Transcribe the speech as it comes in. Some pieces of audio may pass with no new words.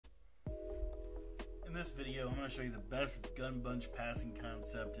this video, I'm going to show you the best gun bunch passing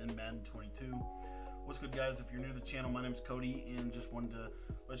concept in Madden 22. What's good, guys? If you're new to the channel, my name is Cody, and just wanted to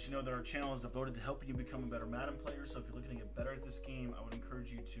let you know that our channel is devoted to helping you become a better Madden player. So if you're looking to get better at this game, I would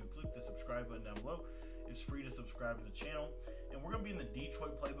encourage you to click the subscribe button down below. It's free to subscribe to the channel. And we're going to be in the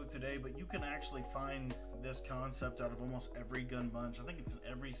Detroit Playbook today, but you can actually find this concept out of almost every gun bunch. I think it's in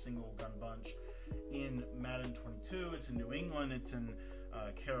every single gun bunch in Madden 22. It's in New England. It's in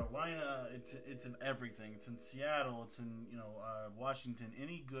Carolina. It's in everything. It's in Seattle. It's in Washington.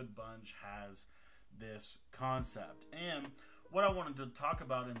 Any good bunch has this concept. And what I wanted to talk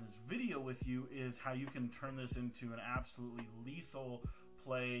about in this video with you is how you can turn this into an absolutely lethal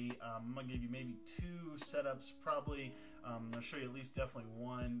play. I'm going to give you maybe two setups probably. I'm going to show you at least definitely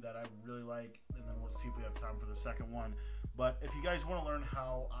one that I really like, and then we'll see if we have time for the second one. But if you guys want to learn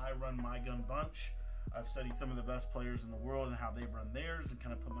how I run my gun bunch, I've studied some of the best players in the world and how they've run theirs and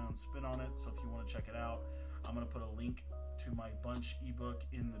kind of put my own spin on it. So if you want to check it out, I'm going to put a link to my bunch ebook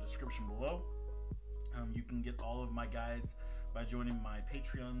in the description below. You can get all of my guides by joining my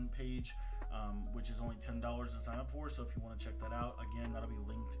Patreon page, which is only $10 to sign up for. So if you want to check that out, again, that'll be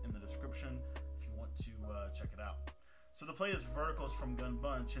linked in the description if you want to check it out. So the play is verticals from gun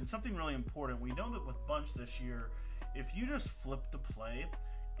bunch, and something really important. We know that with bunch this year, if you just flip the play,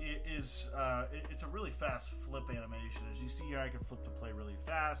 it's a really fast flip animation. As you see here, I can flip the play really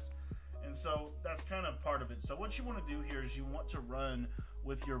fast, and so that's kind of part of it. So what you want to do here is you want to run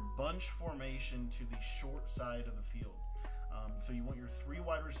with your bunch formation to the short side of the field. So you want your three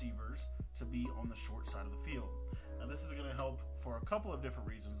wide receivers to be on the short side of the field. Now this is going to help for a couple of different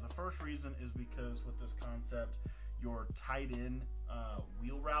reasons. The first reason is because with this concept, your tight end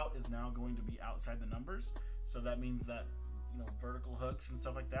wheel route is now going to be outside the numbers. So that means that vertical hooks and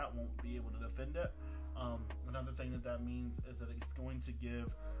stuff like that won't be able to defend it. Another thing that means is that it's going to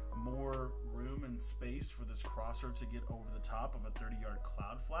give more room and space for this crosser to get over the top of a 30-yard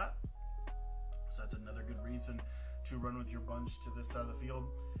cloud flat. So that's another good reason to run with your bunch to this side of the field.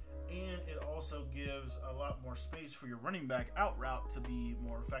 And it also gives a lot more space for your running back out route to be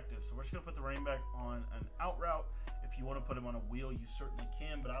more effective. So we're just going to put the running back on an out route. If you want to put him on a wheel, you certainly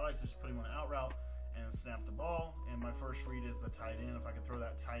can, but I like to just put him on an out route and snap the ball. And my first read is the tight end. If I can throw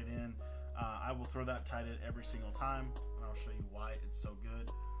that tight end, I will throw that tight end every single time, and I'll show you why it's so good.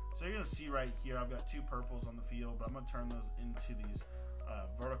 So you're going to see right here, I've got two purples on the field, but I'm going to turn those into these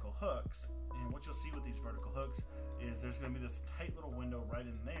vertical hooks. And what you'll see with these vertical hooks is there's going to be this tight little window right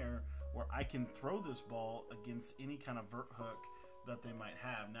in there where I can throw this ball against any kind of vert hook that they might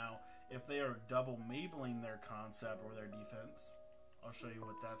have. Now, if they are double mabling their concept or their defense, I'll show you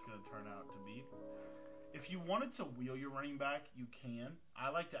what that's going to turn out to be. If you wanted to wheel your running back, you can. I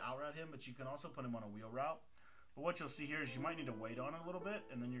like to out route him, but you can also put him on a wheel route. But what you'll see here is you might need to wait on it a little bit,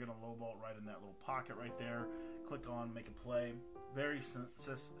 and then you're going to low ball right in that little pocket right there. Click on, make a play. Very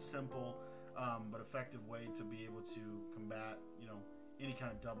simple, but effective way to be able to combat, any kind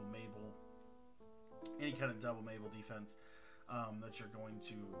of double mabel defense that you're going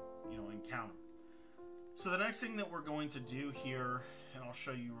to, encounter. So the next thing that we're going to do here, and I'll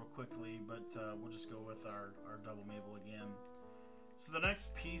show you real quickly, but we'll just go with our double mabel again. So the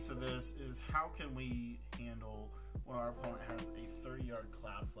next piece of this is how can we handle when our opponent has a 30-yard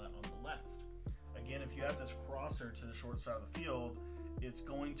cloud flat on the left. Again, if you have this crosser to the short side of the field, it's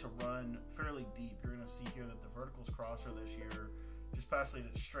going to run fairly deep. You're going to see here that the verticals crosser this year just passed it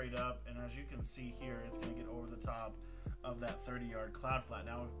straight up, and as you can see here, it's going to get over the top of that 30-yard cloud flat.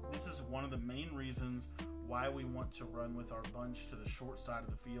 Now, this is one of the main reasons why we want to run with our bunch to the short side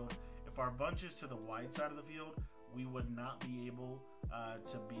of the field. If our bunch is to the wide side of the field, we would not be able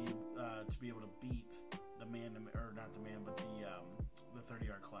to be able to beat the man, or not the man, but the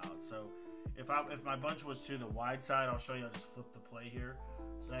 30-yard cloud. So if my bunch was to the wide side, I'll show you. I'll just flip the play here.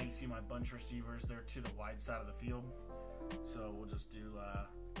 So now you see my bunch receivers, they're to the wide side of the field. So we'll just do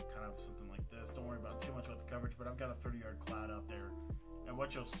kind of something like this. Don't worry about too much about the coverage, but I've got a 30-yard cloud out there. And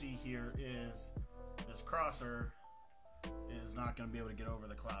what you'll see here is this crosser is not going to be able to get over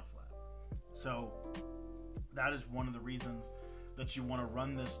the cloud flat. So that is one of the reasons that you want to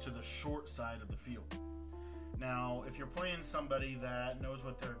run this to the short side of the field. Now, if you're playing somebody that knows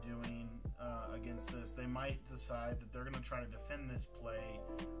what they're doing against this, they might decide that they're going to try to defend this play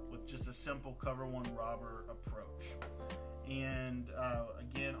with just a simple cover one robber approach. And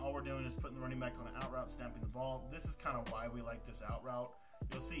again, all we're doing is putting the running back on an out route, snapping the ball. This is kind of why we like this out route.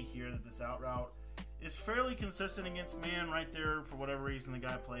 You'll see here that this out route is fairly consistent against man right there. For whatever reason, the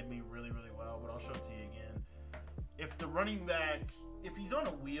guy played me really, really well, but I'll show it to you again. If the running back, if he's on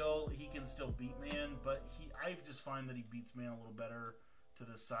a wheel, he can still beat man, but I just find that he beats man a little better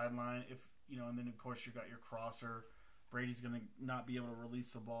to the sideline. If and then of course you got your crosser. Brady's gonna not be able to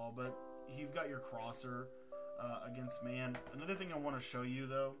release the ball, but you've got your crosser against man. Another thing I want to show you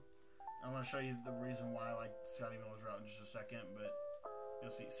though, I want to show you the reason why I like Scotty Miller's route in just a second, but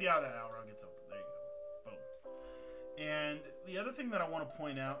you'll see how that out route gets open. There you go, boom. And the other thing that I want to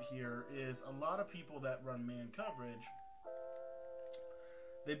point out here is a lot of people that run man coverage,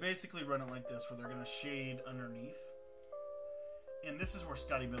 they basically run it like this, where they're going to shade underneath. And this is where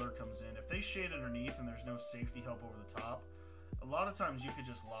Scotty Miller comes in. If they shade underneath and there's no safety help over the top, a lot of times you could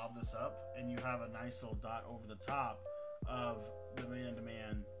just lob this up and you have a nice little dot over the top of the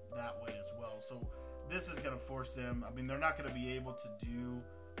man-to-man that way as well. So this is going to force them. I mean, they're not going to be able to do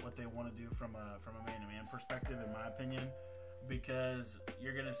what they want to do from a man-to-man perspective, in my opinion, because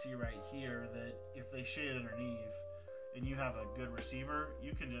you're going to see right here that if they shade underneath and you have a good receiver,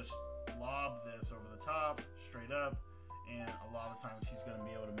 you can just lob this over the top, straight up, and a lot of times he's going to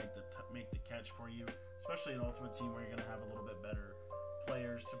be able to make the catch for you, especially in Ultimate Team where you're going to have a little bit better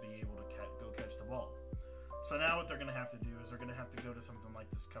players to be able to go catch the ball. So now what they're going to have to do is they're going to have to go to something like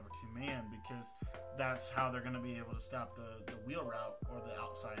this cover 2 man, because that's how they're going to be able to stop the wheel route or the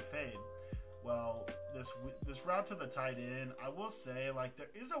outside fade. Well, this route to the tight end, I will say, like, there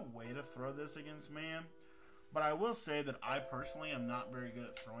is a way to throw this against man, but I will say that I personally am not very good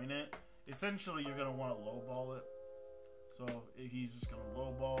at throwing it. Essentially, you're going to want to low ball it. So if he's just going to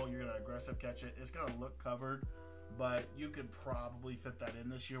low ball, you're going to aggressive catch it. It's going to look covered, but you could probably fit that in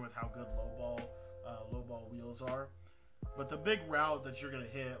this year with how good low ball wheels are. But the big route that you're going to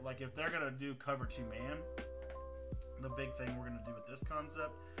hit, like if they're going to do cover 2 man, the big thing we're going to do with this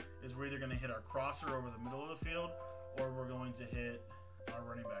concept is we're either going to hit our crosser over the middle of the field, or we're going to hit our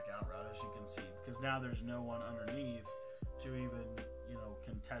running back out route, as you can see, because now there's no one underneath to even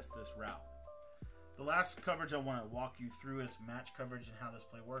contest this route. The last coverage I want to walk you through is match coverage and how this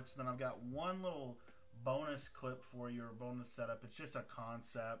play works. Then I've got one little bonus clip for you, or bonus setup. It's just a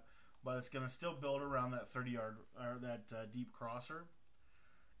concept, but it's going to still build around that 30-yard or that deep crosser.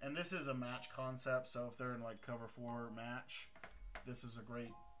 And this is a match concept, so if they're in like cover 4 match, this is a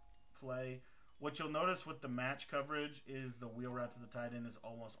great play. What you'll notice with the match coverage is the wheel route to the tight end is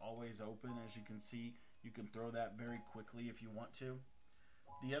almost always open. As you can see, you can throw that very quickly if you want to.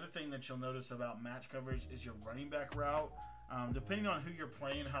 The other thing that you'll notice about match coverage is your running back route. Depending on who you're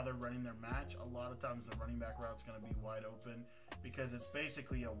playing, how they're running their match, a lot of times the running back route is going to be wide open, because it's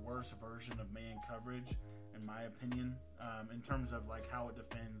basically a worse version of man coverage, in my opinion, in terms of like how it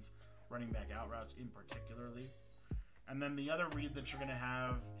defends running back out routes in particularly. And then the other read that you're going to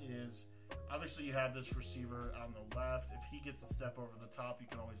have is, obviously you have this receiver on the left. If he gets a step over the top, you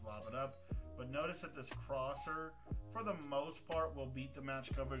can always lob it up. But notice that this crosser, for the most part, will beat the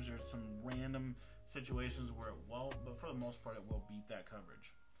match coverage. There's some random situations where it won't, but for the most part, it will beat that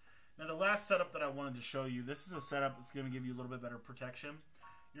coverage. Now, the last setup that I wanted to show you, this is a setup that's going to give you a little bit better protection.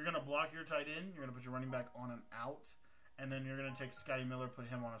 You're going to block your tight end. You're going to put your running back on an out. And then you're going to take Scotty Miller, put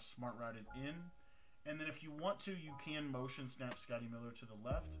him on a smart routed in. And then if you want to, you can motion snap Scotty Miller to the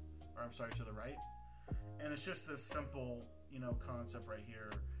left. Or, I'm sorry, to the right. And it's just this simple, concept right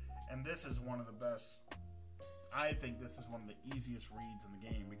here. And this is one of the best. I think this is one of the easiest reads in the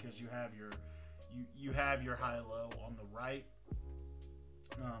game, because you have your high-low on the right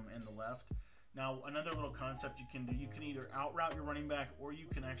and the left. Now, another little concept you can do, you can either out-route your running back, or you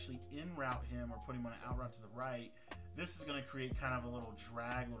can actually in-route him or put him on an out-route to the right. This is going to create kind of a little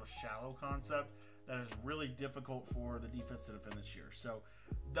drag, little shallow concept that is really difficult for the defense to defend this year. So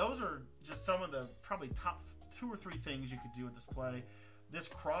those are just some of the probably top 2 or 3 things you could do with this play. This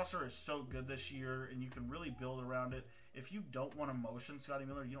crosser is so good this year, and you can really build around it. If you don't want to motion Scotty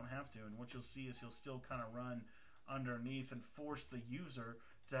Miller, you don't have to. And what you'll see is he'll still kind of run underneath and force the user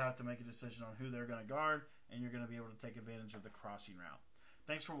to have to make a decision on who they're going to guard, and you're going to be able to take advantage of the crossing route.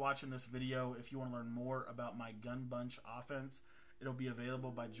 Thanks for watching this video. If you want to learn more about my gun bunch offense, it'll be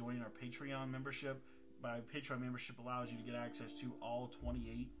available by joining our Patreon membership. My Patreon membership allows you to get access to all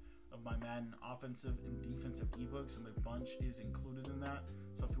 28 of my Madden offensive and defensive ebooks, and the bunch is included in that.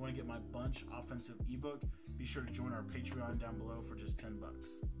 So if you want to get my bunch offensive ebook, be sure to join our Patreon down below for just $10.